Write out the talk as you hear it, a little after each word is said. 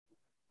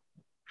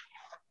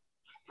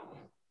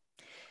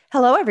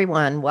Hello,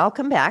 everyone.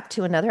 Welcome back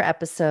to another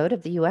episode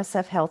of the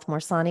USF Health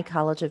Morsani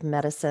College of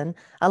Medicine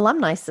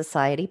Alumni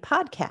Society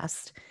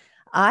podcast.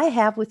 I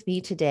have with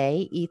me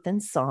today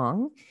Ethan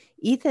Song.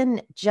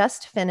 Ethan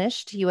just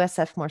finished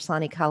USF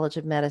Morsani College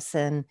of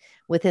Medicine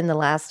within the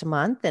last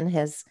month and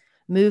has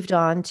moved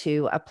on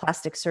to a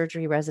plastic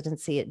surgery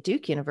residency at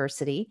Duke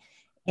University.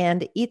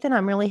 And Ethan,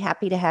 I'm really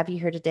happy to have you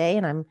here today,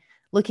 and I'm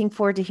looking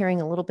forward to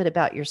hearing a little bit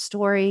about your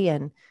story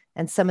and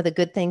some of the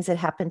good things that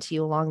happened to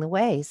you along the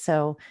way.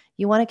 So,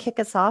 you want to kick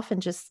us off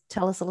and just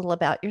tell us a little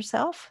about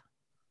yourself?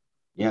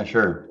 Yeah,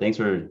 sure. Thanks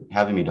for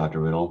having me, Dr.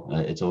 Riddle.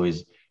 It's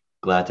always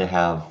glad to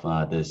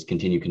have this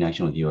continued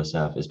connection with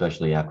USF,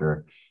 especially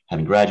after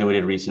having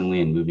graduated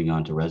recently and moving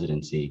on to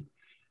residency.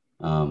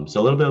 So,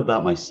 a little bit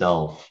about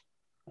myself.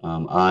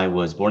 I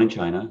was born in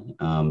China,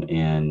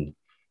 and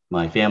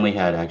my family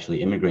had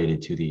actually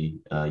immigrated to the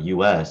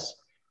US,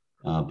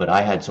 but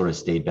I had sort of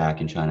stayed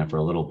back in China for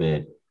a little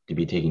bit to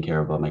be taken care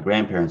of by my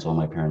grandparents while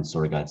my parents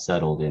sort of got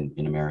settled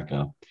in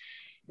America.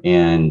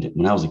 And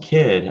when I was a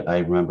kid, I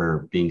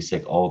remember being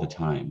sick all the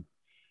time.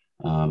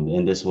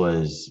 And this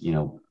was,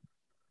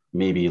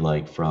 maybe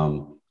like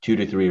from 2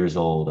 to 3 years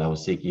old. I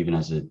was sick even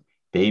as a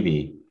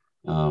baby.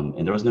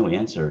 And there was no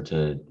answer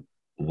to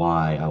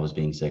why I was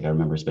being sick. I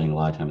remember spending a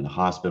lot of time in the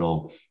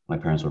hospital. My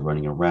parents were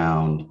running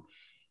around,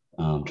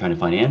 trying to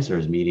find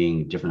answers,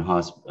 meeting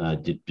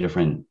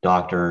different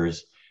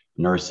doctors,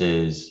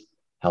 nurses,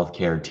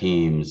 healthcare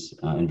teams,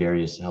 and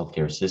various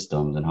healthcare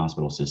systems and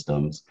hospital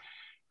systems,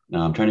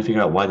 trying to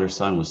figure out why their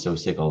son was so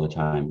sick all the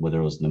time, whether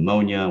it was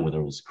pneumonia,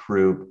 whether it was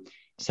croup,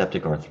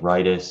 septic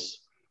arthritis.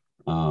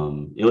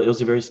 It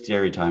was a very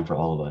scary time for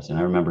all of us. And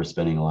I remember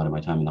spending a lot of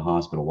my time in the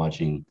hospital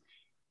watching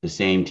the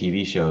same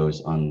TV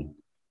shows on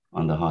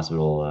the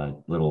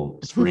hospital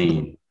little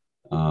screen,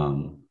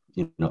 over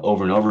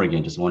and over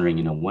again, just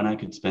wondering, when I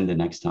could spend the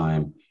next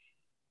time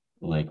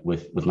like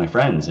with my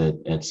friends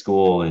at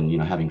school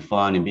and, having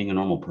fun and being a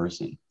normal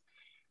person.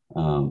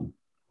 Um,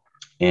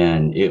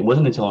 and it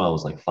wasn't until I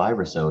was like five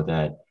or so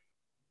that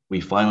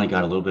we finally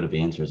got a little bit of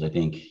answers. I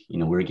think,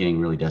 we were getting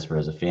really desperate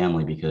as a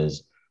family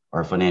because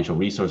our financial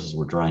resources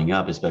were drying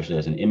up, especially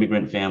as an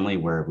immigrant family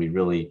where we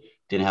really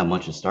didn't have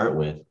much to start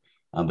with.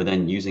 But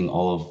then using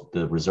all of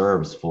the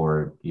reserves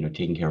for,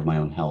 taking care of my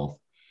own health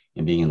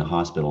and being in the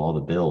hospital, all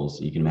the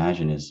bills you can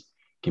imagine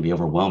can be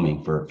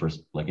overwhelming for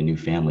like a new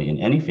family and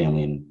any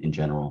family in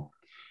general.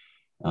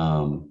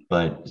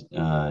 But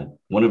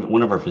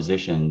one of our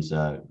physicians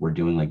were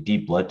doing like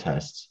deep blood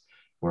tests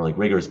or like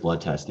rigorous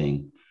blood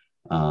testing,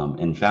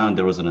 and found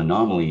there was an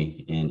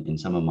anomaly in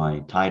some of my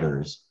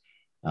titers,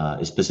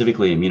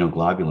 specifically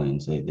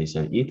immunoglobulins. They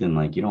said, Ethan,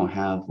 like you don't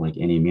have like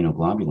any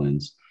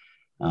immunoglobulins.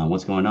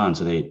 What's going on?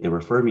 So they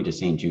referred me to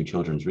St. Jude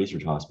Children's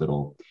Research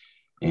Hospital,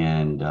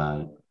 and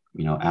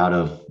out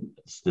of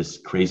this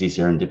crazy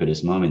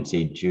serendipitous moment,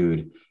 St.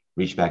 Jude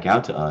reached back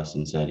out to us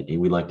and said, hey,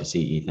 we'd like to see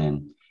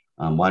Ethan.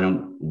 Why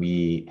don't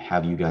we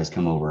have you guys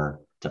come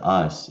over to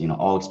us,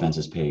 all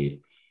expenses paid,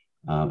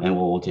 and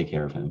we'll take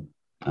care of him.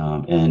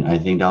 And I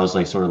think that was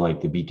like sort of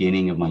like the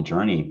beginning of my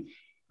journey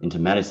into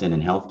medicine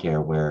and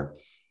healthcare, where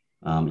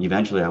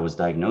eventually I was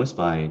diagnosed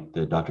by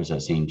the doctors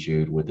at St.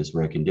 Jude with this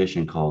rare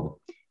condition called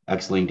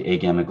X-linked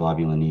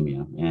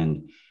agammaglobulinemia.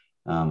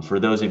 And for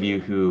those of you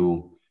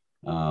who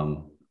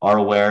are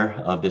aware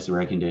of this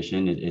rare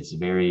condition, it's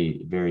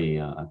very,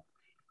 very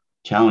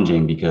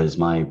challenging because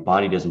my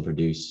body doesn't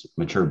produce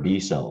mature B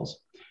cells.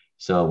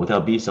 So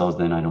without B cells,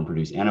 then I don't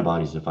produce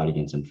antibodies to fight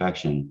against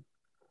infection,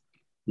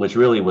 which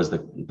really was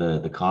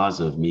the cause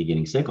of me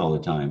getting sick all the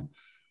time.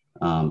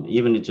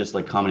 Even just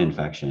like common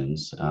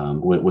infections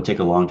would take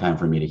a long time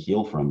for me to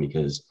heal from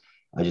because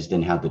I just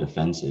didn't have the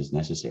defenses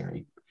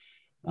necessary.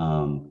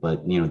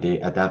 But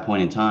they at that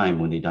point in time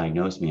when they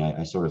diagnosed me,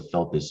 I sort of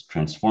felt this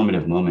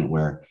transformative moment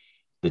where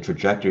the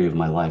trajectory of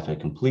my life had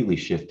completely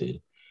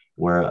shifted,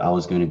 where I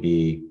was going to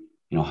be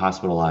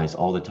hospitalized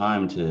all the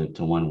time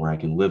to one where I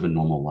can live a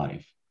normal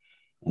life.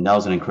 And that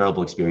was an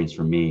incredible experience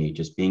for me,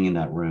 just being in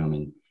that room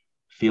and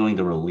feeling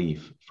the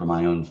relief for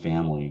my own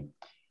family,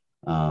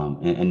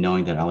 and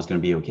knowing that I was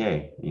going to be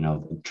okay.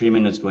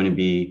 Treatment is going to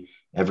be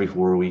every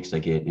 4 weeks. I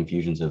get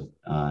infusions of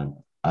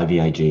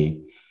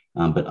IVIG.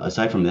 But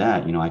aside from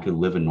that, I could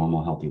live a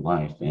normal, healthy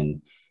life.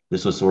 And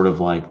this was sort of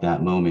like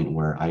that moment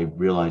where I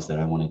realized that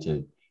I wanted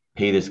to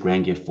pay this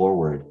grand gift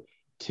forward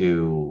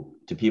to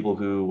people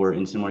who were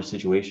in similar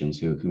situations,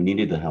 who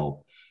needed the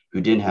help, who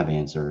didn't have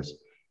answers.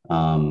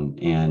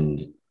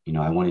 And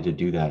I wanted to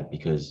do that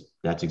because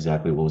that's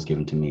exactly what was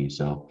given to me.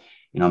 So,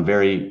 I'm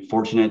very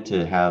fortunate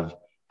to have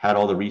had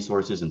all the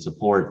resources and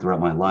support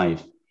throughout my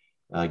life,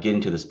 getting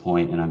to this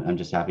point, and I'm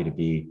just happy to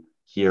be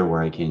here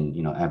where I can,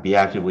 be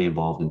actively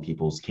involved in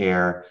people's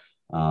care,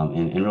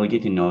 and really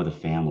get to know the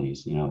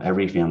families.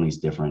 Every family is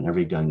different,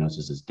 every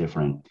diagnosis is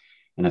different,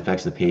 and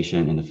affects the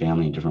patient and the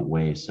family in different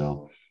ways.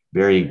 So,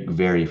 very,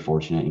 very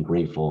fortunate and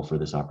grateful for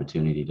this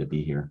opportunity to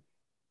be here.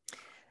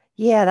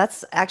 Yeah,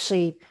 that's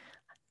actually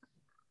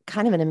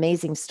kind of an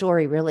amazing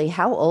story, really.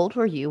 How old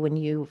were you when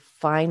you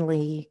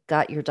finally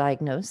got your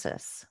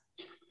diagnosis?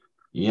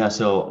 Yeah,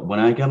 so when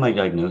I got my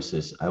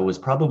diagnosis, I was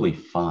probably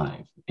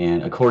 5.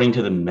 And according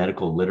to the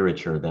medical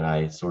literature that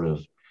I sort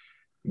of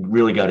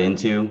really got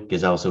into,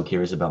 because I was so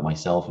curious about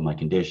myself and my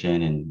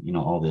condition and,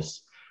 all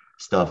this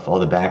stuff, all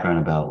the background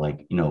about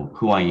like,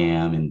 who I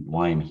am and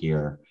why I'm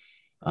here.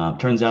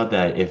 Turns out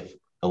that if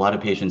a lot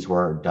of patients who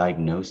are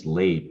diagnosed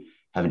late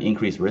have an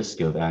increased risk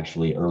of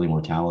actually early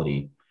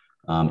mortality.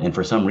 And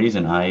for some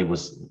reason, I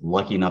was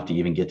lucky enough to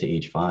even get to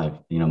age 5.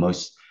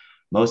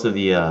 Most of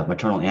the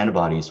maternal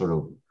antibodies sort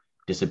of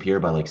disappear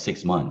by like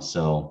 6 months.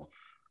 So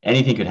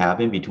anything could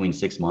happen between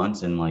 6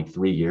 months and like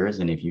 3 years.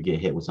 And if you get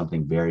hit with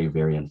something very,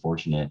 very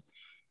unfortunate,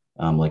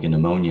 like a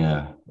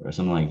pneumonia or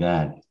something like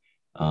that,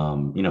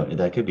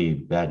 that could be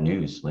bad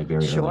news, like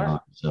very early Sure. on.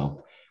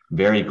 So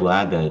very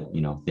glad that,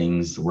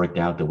 things worked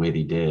out the way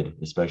they did,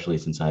 especially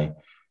since I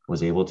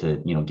was able to,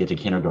 get to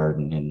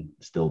kindergarten and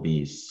still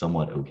be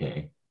somewhat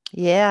okay.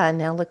 Yeah, and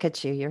now look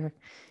at you.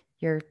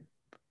 You're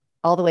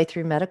all the way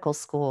through medical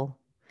school.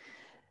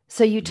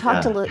 So you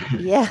talked a Yeah. little,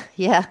 yeah,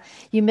 yeah.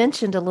 You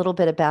mentioned a little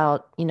bit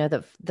about,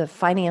 the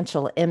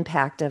financial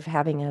impact of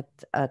having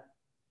a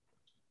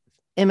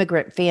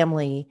immigrant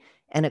family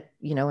and,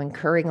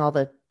 incurring all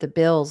the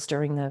bills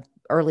during the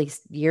early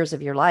years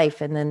of your life.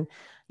 And then,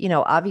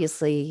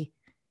 obviously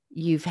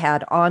you've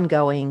had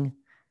ongoing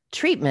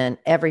treatment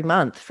every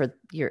month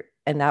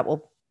and that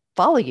will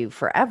follow you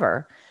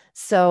forever.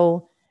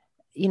 So,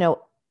 you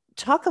know,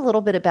 talk a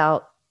little bit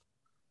about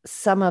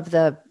some of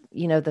the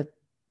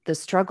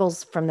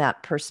struggles from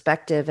that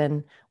perspective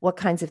and what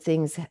kinds of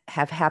things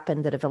have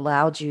happened that have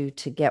allowed you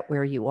to get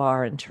where you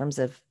are in terms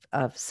of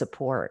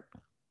support.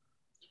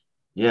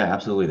 Yeah,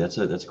 absolutely. That's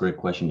a great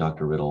question,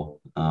 Dr. Riddle.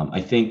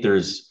 I think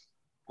there's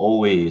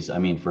always, I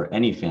mean, for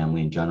any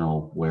family in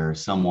general, where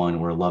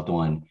a loved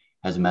one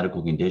has a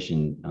medical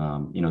condition,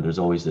 there's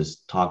always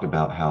this talk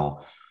about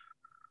how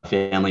a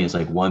family is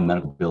like one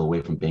medical bill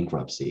away from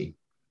bankruptcy,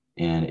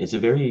 and it's a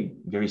very,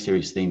 very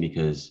serious thing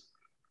because,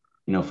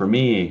 for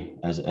me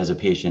as a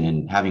patient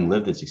and having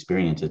lived this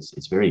experience,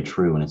 it's very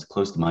true and it's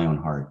close to my own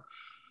heart.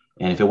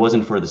 And if it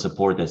wasn't for the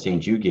support that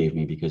St. Jude gave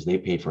me, because they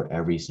paid for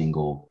every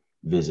single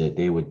visit,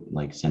 they would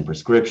like send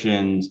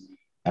prescriptions,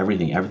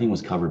 everything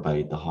was covered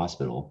by the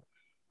hospital.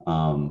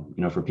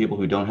 For people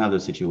who don't have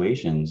those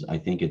situations, I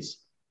think it's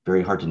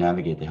very hard to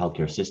navigate the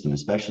healthcare system,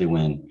 especially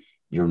when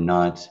you're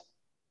not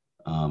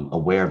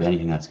aware of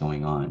anything that's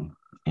going on.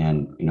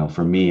 And,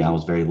 for me, I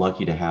was very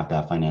lucky to have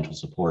that financial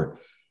support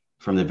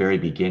from the very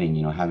beginning,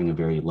 having a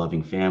very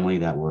loving family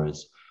that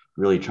was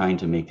really trying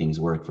to make things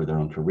work for their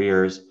own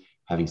careers,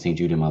 having St.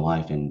 Jude in my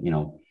life, and,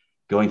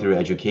 going through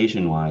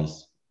education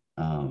wise,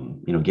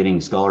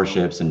 getting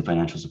scholarships and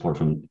financial support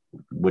from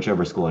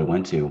whichever school I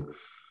went to,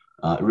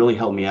 it really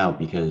helped me out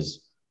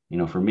because,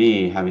 for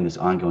me, having this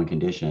ongoing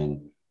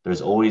condition,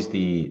 there's always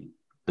the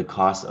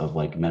cost of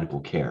like medical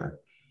care.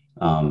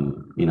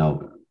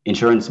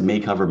 Insurance may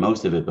cover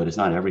most of it, but it's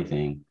not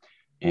everything.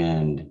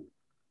 And,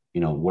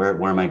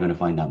 where am I going to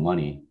find that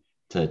money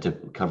to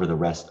cover the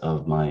rest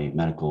of my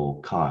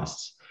medical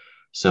costs?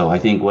 So I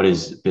think what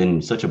has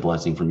been such a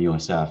blessing from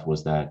USF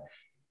was that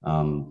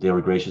they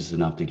were gracious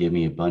enough to give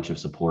me a bunch of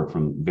support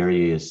from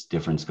various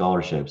different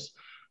scholarships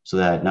so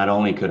that not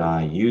only could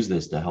I use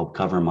this to help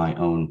cover my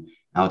own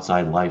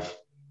outside life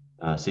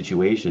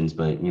situations,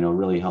 but,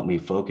 really help me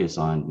focus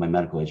on my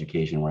medical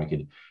education where I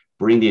could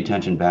bring the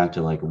attention back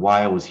to like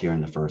why I was here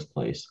in the first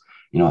place.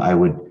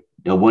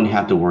 I wouldn't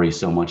have to worry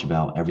so much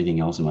about everything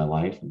else in my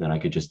life, that I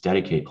could just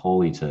dedicate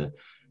wholly to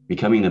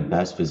becoming the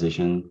best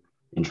physician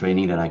in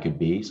training that I could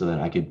be so that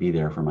I could be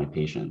there for my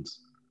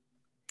patients.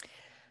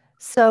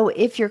 So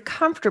if you're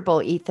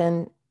comfortable,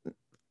 Ethan,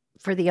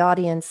 for the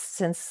audience,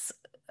 since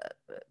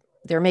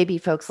there may be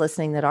folks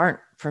listening that aren't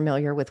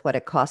familiar with what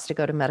it costs to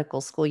go to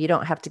medical school, you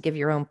don't have to give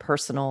your own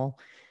personal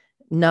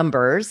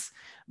numbers,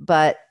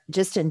 but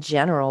just in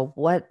general,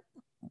 what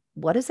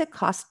does it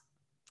cost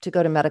to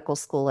go to medical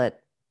school at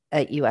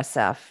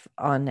USF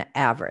on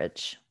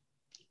average?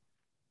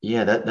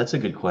 Yeah, that's a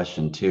good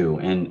question too.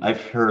 And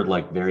I've heard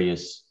like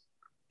various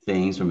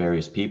things from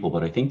various people,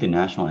 but I think the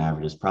national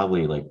average is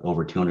probably like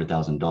over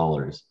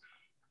 $200,000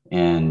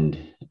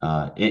 and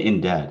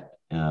in debt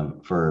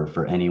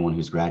for anyone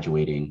who's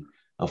graduating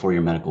a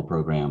 4-year medical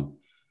program.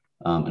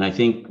 And I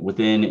think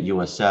within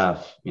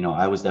USF,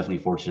 I was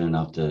definitely fortunate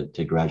enough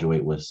to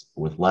graduate with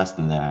less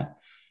than that.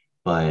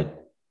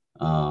 But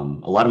a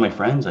lot of my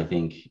friends, I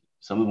think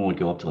some of them would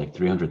go up to like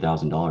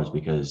 $300,000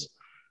 because,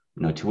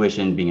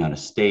 tuition being out of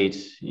state,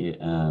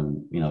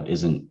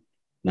 isn't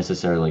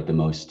necessarily like the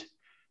most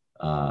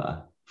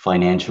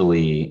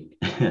financially,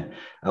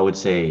 I would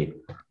say,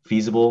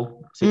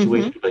 feasible Mm-hmm.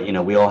 situation.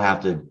 But, we all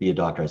have to be a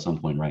doctor at some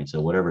point, right?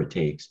 So whatever it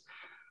takes.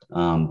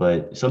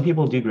 But some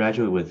people do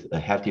graduate with a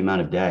hefty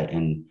amount of debt.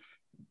 And,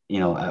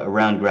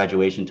 around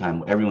graduation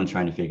time, everyone's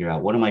trying to figure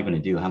out, what am I going to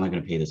do? How am I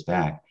going to pay this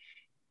back?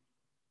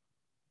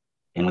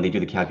 And when they do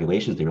the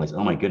calculations, they realize,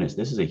 oh my goodness,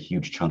 this is a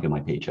huge chunk of my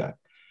paycheck.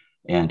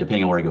 And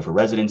depending on where I go for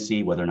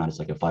residency, whether or not it's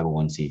like a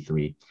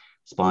 501c3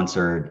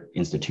 sponsored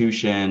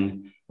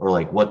institution, or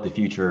like what the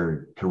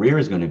future career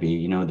is going to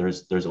be,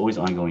 there's always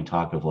ongoing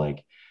talk of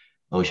like,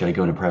 oh, should I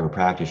go into private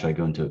practice? Should I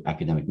go into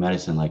academic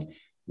medicine? Like,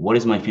 what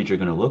is my future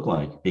going to look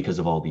like because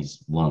of all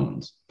these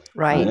loans?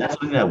 And Right. that's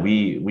something that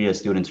we as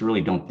students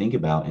really don't think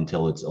about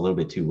until it's a little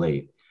bit too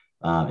late,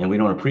 and we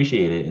don't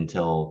appreciate it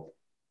until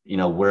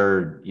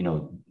we're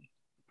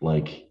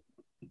like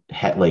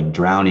like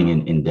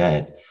drowning in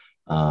debt,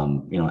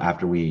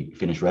 after we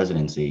finish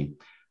residency,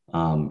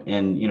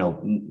 and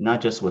not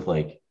just with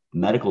like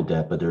medical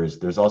debt, but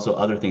there's also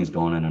other things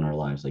going on in our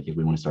lives, like if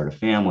we want to start a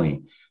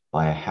family,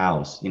 buy a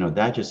house,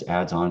 that just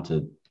adds on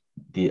to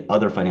the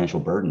other financial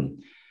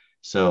burden.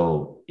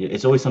 So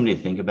it's always something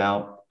to think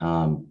about.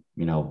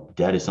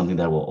 Debt is something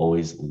that will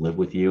always live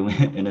with you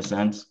in a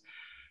sense.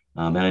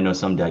 And I know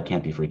some debt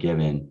can't be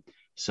forgiven.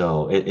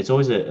 So it's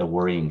always a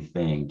worrying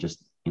thing,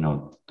 just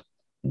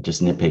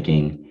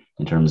nitpicking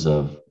in terms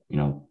of,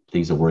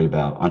 things to worry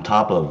about on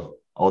top of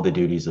all the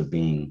duties of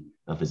being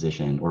a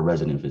physician or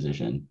resident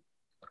physician.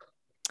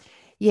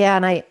 Yeah.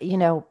 And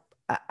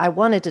I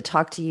wanted to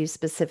talk to you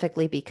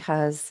specifically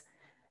because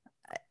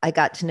I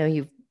got to know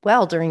you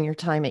well during your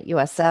time at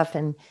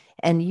USF,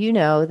 and you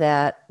know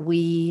that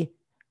we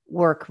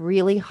work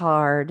really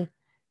hard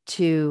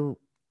to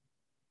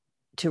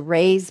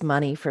raise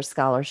money for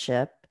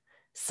scholarship.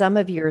 Some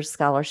of your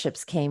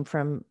scholarships came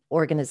from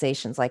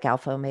organizations like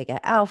Alpha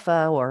Omega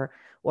Alpha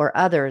or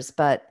others,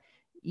 but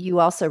you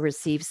also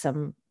received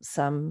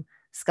some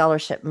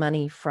scholarship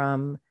money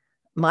from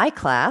my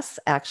class,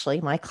 actually,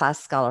 my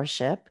class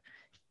scholarship.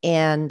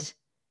 And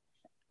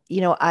you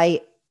know,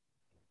 I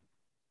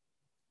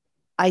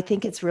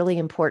think it's really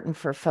important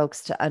for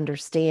folks to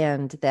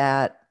understand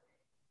that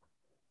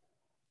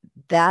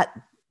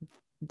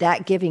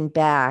that giving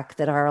back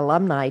that our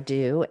alumni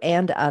do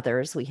and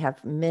others, we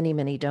have many,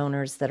 many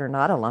donors that are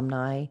not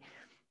alumni,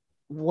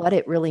 what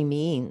it really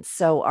means.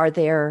 So are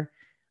there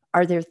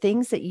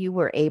things that you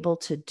were able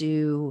to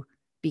do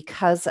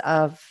because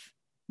of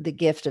the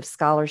gift of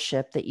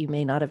scholarship that you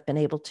may not have been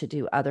able to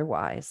do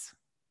otherwise?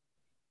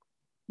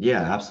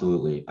 Yeah,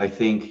 absolutely. I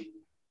think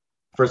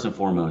first and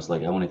foremost,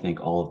 like I want to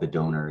thank all of the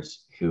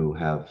donors who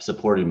have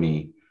supported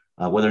me,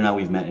 whether or not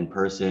we've met in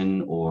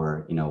person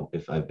or,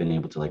 if I've been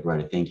able to like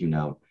write a thank you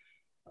note.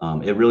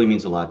 It really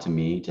means a lot to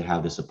me to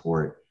have the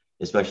support,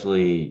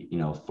 especially,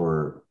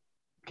 for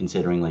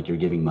considering like you're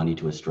giving money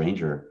to a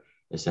stranger,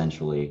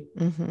 essentially.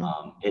 Mm-hmm.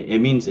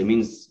 It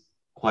means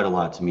quite a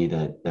lot to me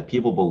that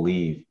people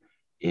believe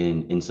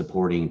in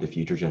supporting the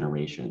future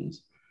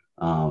generations.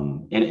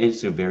 And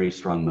it's a very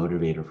strong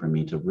motivator for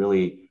me to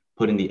really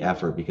put in the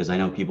effort because I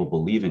know people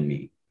believe in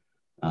me,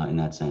 in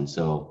that sense.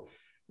 So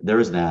there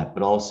is that,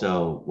 but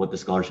also what the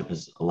scholarship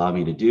has allowed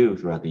me to do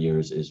throughout the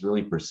years is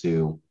really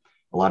pursue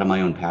a lot of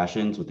my own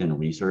passions within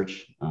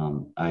research.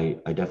 I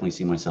definitely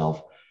see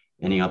myself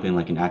ending up in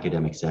like an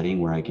academic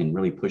setting where I can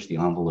really push the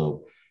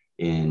envelope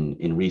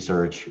in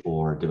research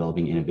or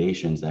developing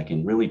innovations that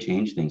can really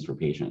change things for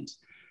patients.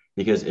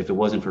 Because if it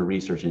wasn't for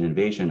research and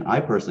innovation, I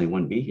personally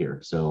wouldn't be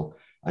here. So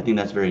I think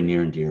that's very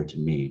near and dear to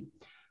me.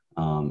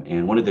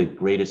 And one of the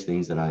greatest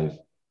things that I've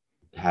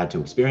had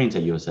to experience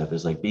at USF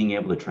is like being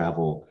able to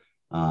travel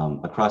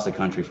across the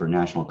country for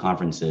national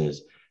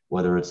conferences,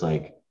 whether it's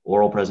like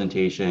oral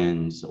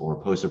presentations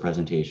or poster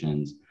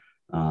presentations.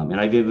 And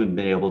I've even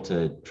been able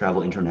to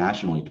travel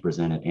internationally to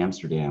present at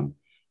Amsterdam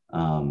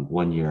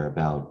one year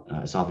about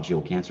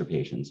esophageal cancer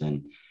patients.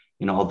 And,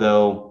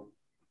 although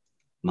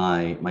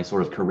my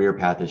sort of career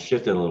path has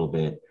shifted a little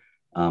bit,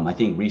 I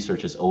think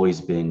research has always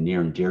been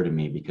near and dear to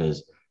me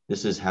because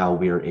this is how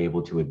we are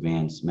able to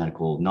advance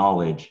medical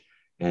knowledge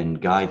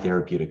and guide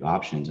therapeutic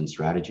options and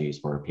strategies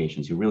for our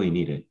patients who really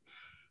need it.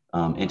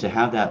 And to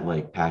have that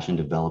like passion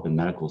develop in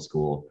medical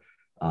school,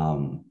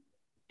 um,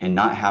 and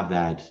not have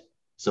that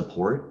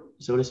support,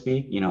 so to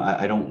speak,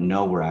 I don't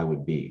know where I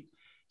would be.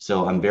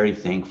 So I'm very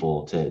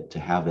thankful to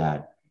have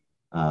that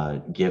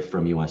gift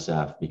from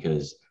USF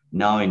because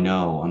now I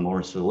know I'm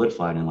more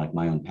solidified in like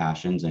my own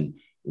passions and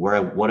what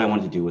I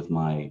want to do with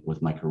my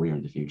career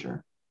in the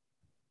future.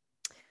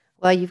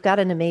 Well, you've got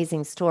an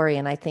amazing story.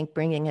 And I think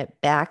bringing it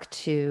back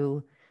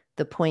to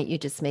the point you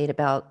just made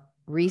about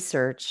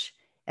research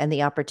and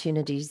the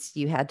opportunities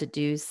you had to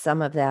do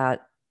some of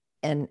that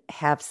and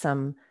have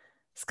some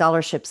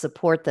scholarship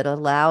support that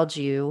allowed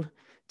you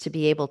to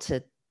be able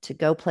to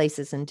go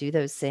places and do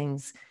those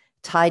things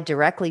tied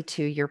directly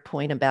to your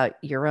point about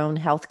your own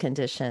health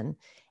condition.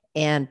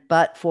 And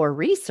but for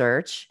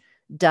research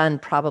done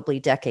probably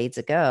decades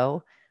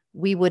ago,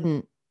 we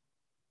wouldn't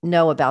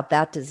know about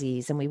that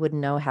disease and we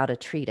wouldn't know how to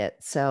treat it.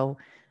 So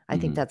I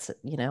think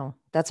Mhm.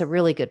 that's a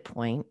really good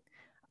point.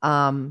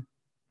 Um,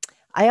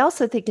 I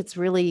also think it's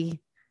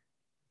really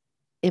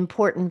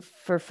important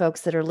for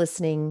folks that are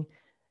listening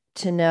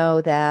to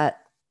know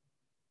that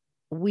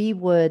we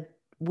would,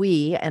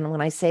 and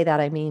when I say that,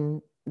 I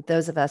mean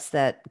those of us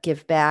that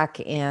give back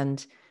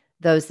and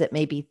those that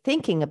may be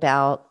thinking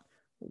about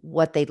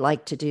what they'd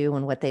like to do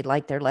and what they'd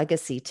like their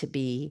legacy to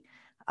be.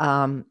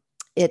 Um,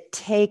 it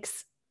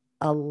takes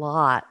a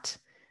lot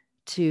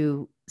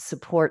to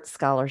support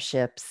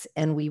scholarships,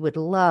 and we would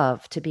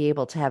love to be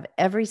able to have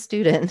every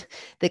student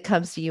that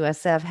comes to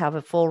USF have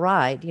a full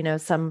ride.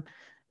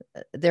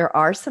 There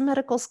are some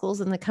medical schools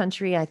in the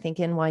country. I think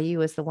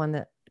NYU is the one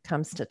that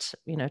comes to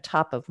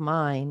top of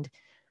mind,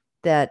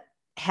 that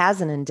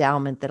has an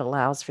endowment that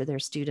allows for their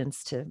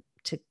students to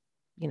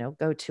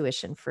go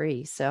tuition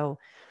free. So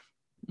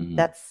Mhm.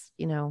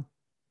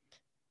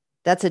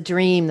 that's a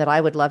dream that I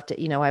would love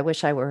to. I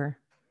wish I were,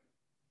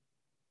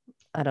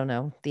 I don't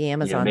know, the Yeah,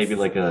 Amazon. maybe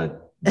like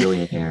a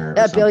billionaire or A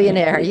something.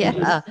 billionaire. They can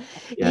just,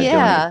 Yeah. yeah, donate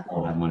Yeah.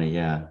 all that money.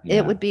 Yeah, It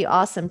yeah. would be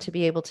awesome to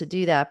be able to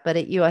do that. But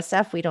at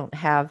USF, we don't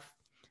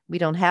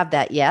have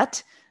that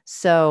yet.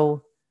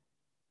 So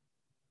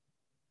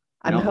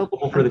You I'm know, hope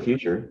hopeful for I'm the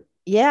future.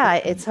 yeah,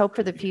 Definitely it's hopeful hope for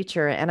for the the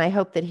future. future. And I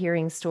hope that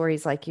hearing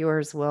stories like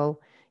yours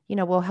will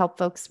help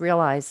folks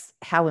realize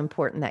how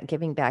important that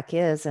giving back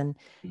is. And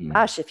Mhm.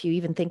 gosh, if you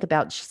even think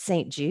about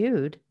St.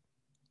 Jude,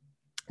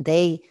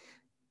 they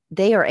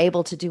they are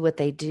able to do what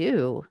they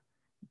do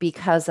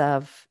because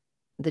of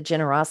the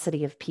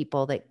generosity of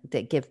people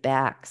that give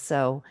back.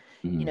 So,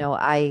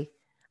 Mhm.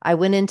 I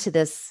went into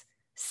this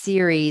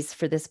series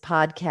for this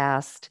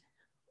podcast,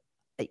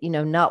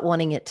 not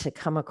wanting it to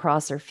come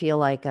across or feel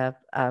like a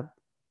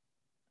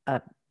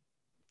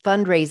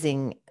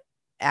fundraising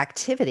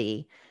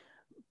activity.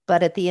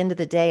 But at the end of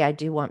the day, I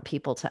do want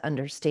people to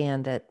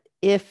understand that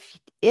if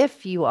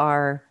you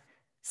are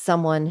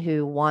someone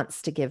who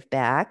wants to give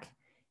back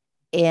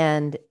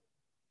and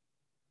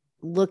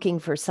looking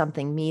for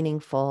something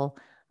meaningful,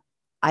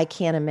 I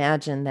can't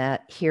imagine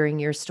that hearing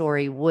your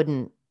story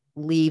wouldn't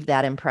leave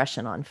that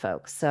impression on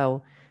folks.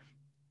 So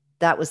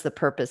that was the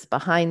purpose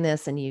behind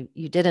this. And you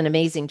did an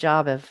amazing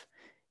job of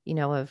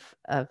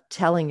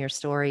telling your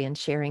story and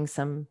sharing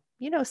some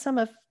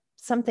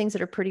things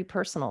that are pretty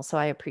personal. So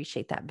I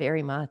appreciate that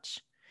very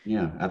much.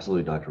 Yeah,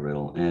 absolutely, Dr.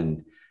 Riddle.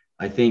 And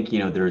I think,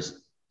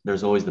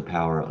 there's always the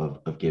power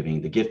of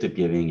giving. The gift of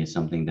giving is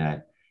something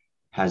that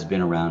has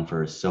been around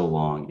for so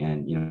long.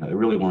 And, it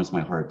really warms my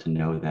heart to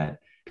know that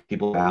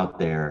people out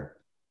there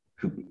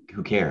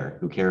who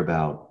care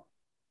about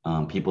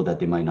people that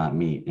they might not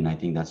meet. And I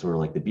think that's sort of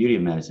like the beauty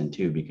of medicine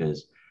too,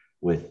 because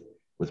with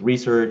with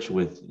research,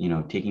 with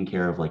taking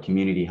care of like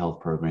community health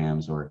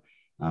programs, or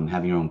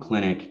having your own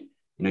clinic,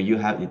 you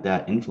have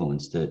that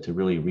influence to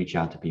really reach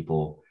out to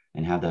people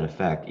and have that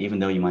effect, even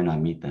though you might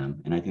not meet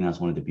them. And I think that's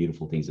one of the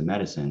beautiful things of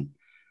medicine.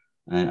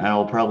 And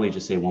I'll probably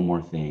just say one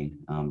more thing,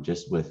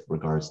 just with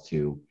regards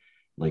to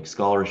like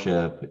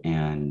scholarship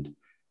and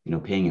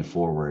paying it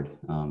forward.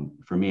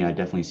 For me, I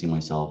definitely see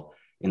myself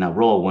in that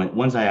role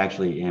once I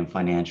actually am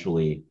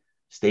financially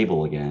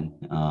stable again.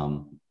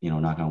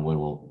 Knock on wood,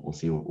 we'll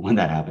see when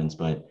that happens.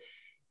 But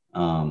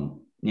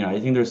I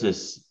think there's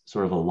this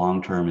sort of a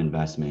long-term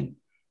investment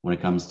when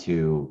it comes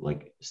to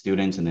like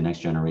students in the next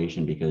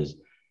generation, because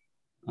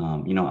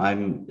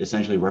I'm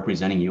essentially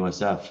representing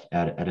USF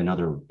at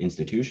another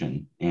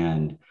institution.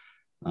 And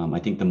I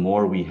think the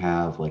more we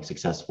have like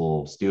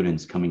successful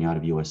students coming out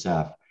of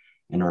USF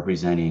and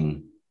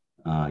representing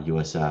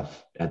USF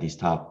at these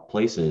top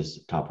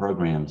places, top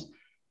programs,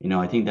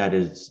 I think that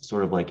is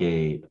sort of like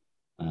a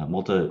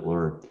multi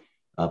or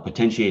a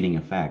potentiating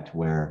effect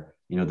where,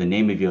 the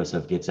name of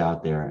USF gets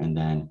out there, and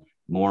then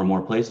more and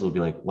more places will be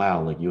like,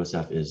 wow, like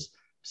USF is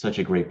such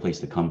a great place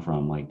to come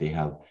from. Like they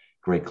have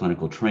great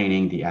clinical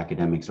training, the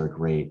academics are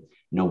great.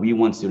 We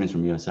want students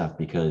from USF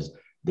because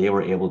they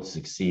were able to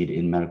succeed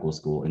in medical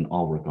school in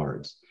all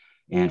regards.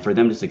 And for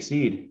them to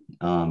succeed,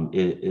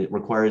 it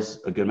requires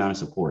a good amount of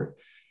support.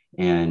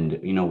 And,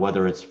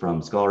 whether it's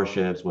from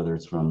scholarships, whether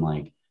it's from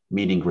like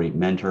meeting great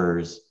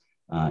mentors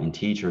and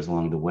teachers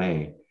along the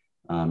way,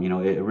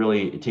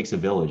 it takes a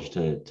village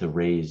to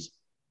raise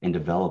and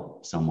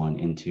develop someone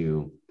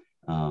into,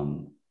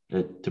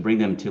 to bring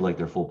them to like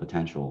their full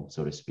potential,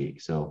 so to speak.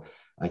 So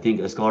I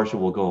think a scholarship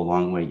will go a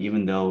long way,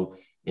 even though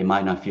it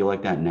might not feel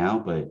like that now,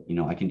 but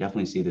I can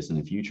definitely see this in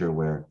the future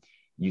where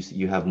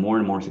you have more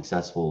and more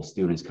successful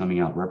students coming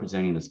out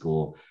representing the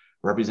school,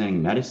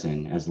 representing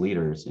medicine as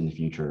leaders in the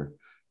future,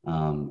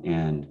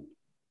 and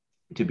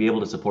to be able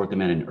to support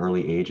them at an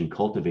early age and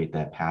cultivate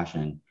that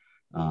passion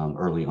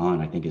early on,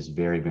 I think is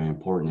very, very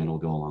important. It'll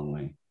go a long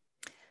way.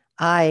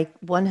 I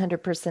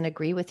 100%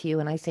 agree with you.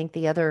 And I think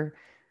the other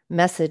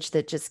message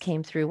that just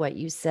came through what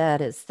you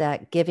said is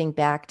that giving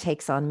back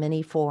takes on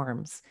many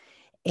forms,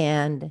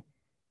 and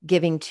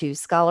giving to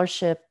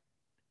scholarship,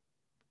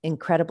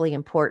 incredibly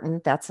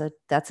important. That's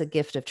a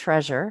gift of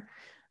treasure.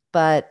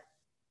 But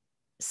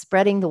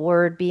spreading the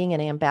word, being an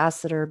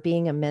ambassador,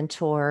 being a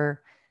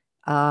mentor,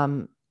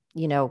 um,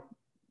 you know,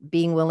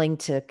 being willing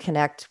to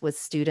connect with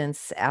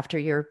students after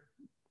you're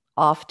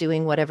off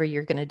doing whatever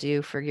you're going to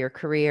do for your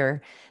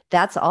career,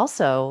 that's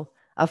also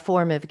a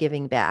form of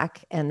giving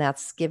back. And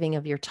that's giving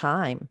of your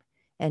time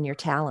and your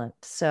talent.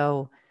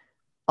 So,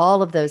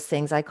 all of those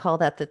things, I call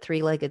that the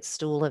three-legged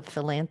stool of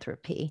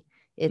philanthropy.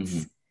 Mm-hmm.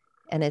 It's,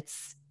 and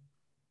it's,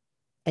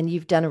 and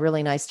you've done a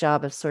really nice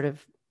job of sort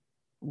of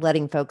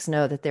letting folks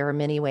know that there are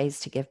many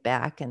ways to give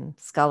back, and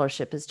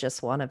scholarship is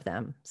just one of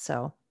them.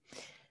 So,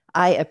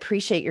 I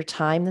appreciate your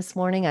time this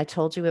morning. I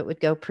told you it would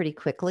go pretty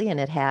quickly, and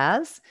it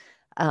has.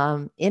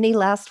 Any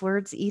last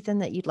words, Ethan,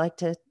 that you'd like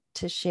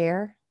to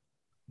share?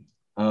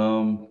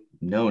 No,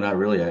 not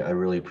really. I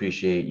really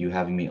appreciate you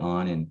having me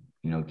on and,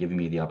 giving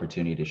me the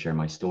opportunity to share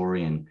my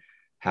story and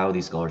how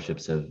these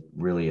scholarships have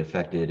really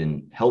affected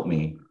and helped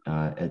me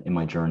in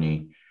my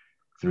journey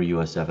through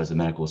USF as a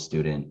medical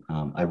student.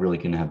 I really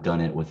couldn't have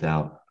done it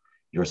without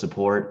your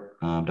support,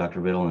 Dr.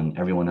 Riddle, and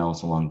everyone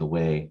else along the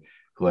way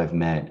who I've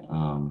met.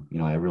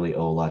 I really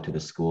owe a lot to the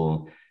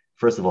school.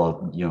 First of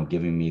all,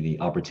 giving me the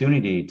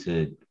opportunity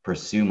to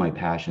pursue my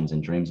passions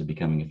and dreams of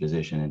becoming a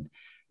physician. And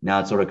now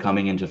it's sort of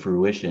coming into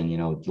fruition.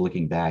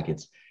 Looking back,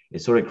 it's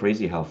sort of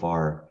crazy how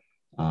far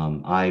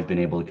I've been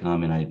able to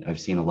come, and I've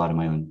seen a lot of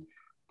my own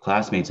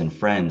classmates and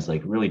friends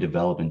like really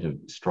develop into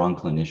strong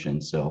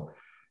clinicians. So,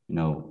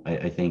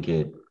 I think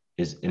it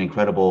is an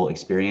incredible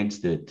experience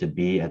to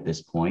be at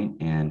this point,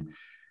 and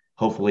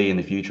hopefully in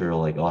the future,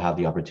 like I'll have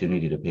the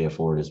opportunity to pay it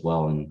forward as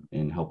well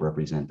and help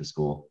represent the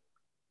school.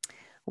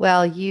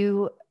 Well,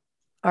 you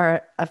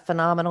are a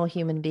phenomenal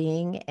human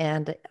being,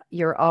 and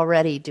you're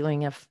already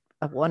doing a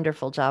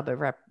wonderful job of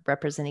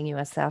representing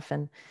USF.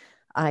 And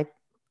I,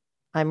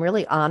 I'm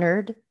really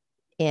honored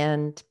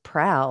and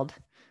proud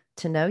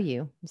to know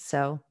you.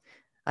 So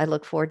I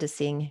look forward to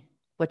seeing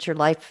what your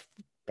life,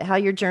 how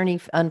your journey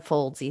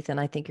unfolds, Ethan.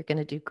 I think you're going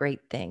to do great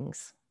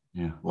things.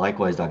 Yeah,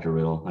 likewise, Dr.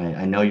 Riddle.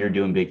 I know you're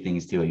doing big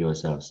things too at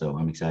USF, so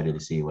I'm excited to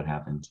see what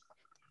happens.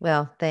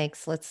 Well,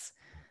 thanks.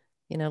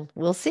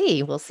 We'll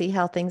see. We'll see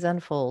how things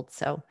unfold.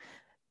 So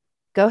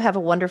go have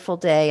a wonderful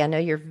day. I know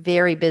you're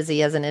very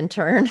busy as an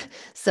intern,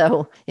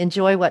 so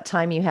enjoy what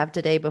time you have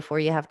today before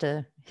you have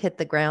to hit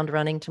the ground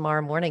running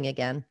tomorrow morning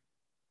again.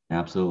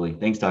 Absolutely.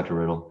 Thanks, Dr.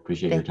 Riddle.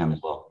 Appreciate your Thank, time as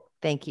well.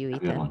 thank you, Have a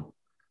good Ethan. one.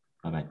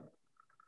 Bye bye.